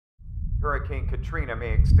Hurricane Katrina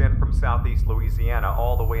may extend from southeast Louisiana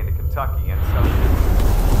all the way into Kentucky and southern.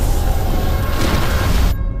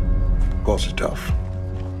 Of course it's tough.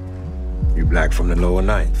 You black from the lower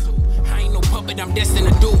ninth. I ain't no puppet, I'm destined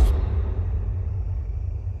to do.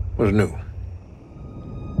 What's new?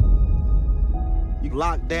 You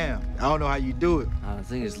locked down. I don't know how you do it. I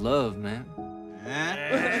think it's love, man.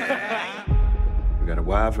 You got a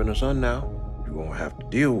wife and a son now. You're gonna have to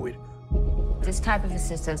deal with it. This type of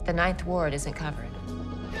assistance, the Ninth Ward isn't covered.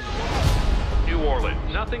 New Orleans,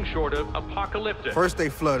 nothing short of apocalyptic. First they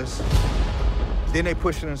flood us, then they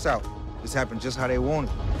pushing us out. This happened just how they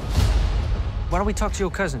wanted. Why don't we talk to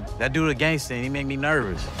your cousin? That dude a gangster, and he make me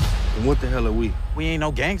nervous. And what the hell are we? We ain't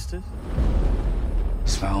no gangsters.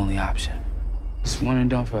 It's my only option. It's one and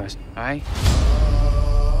done for us, all right?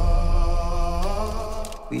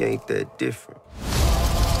 We ain't that different.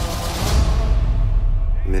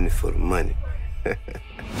 I'm in it for the money. A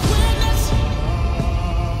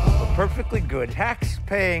perfectly good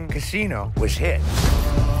tax-paying casino was hit.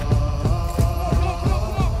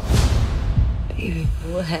 Baby,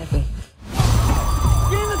 what happened?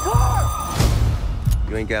 Get in the car!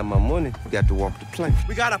 You ain't got my money, you got to walk the plank.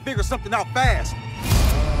 We gotta figure something out fast.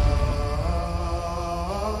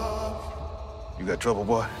 You got trouble,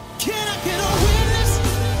 boy? Can I get a witness?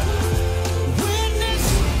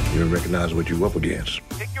 Witness? You don't recognize what you up against.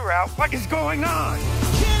 Figure out what is going on.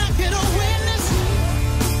 Can I get a witness?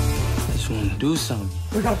 I just want to do something.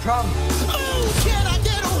 We got a problem. Oh, can I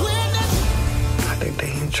get a witness? I think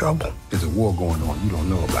they in trouble. There's a war going on you don't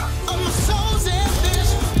know about. Oh, my soul's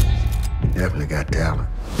ambition. You definitely got talent.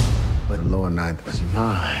 But the lower ninth was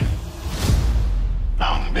Mine.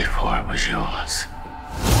 Long before it was yours.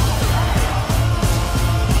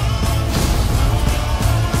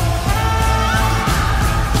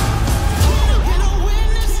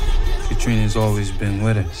 Katrina's always been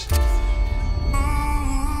with us.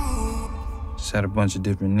 Just had a bunch of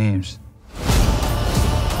different names.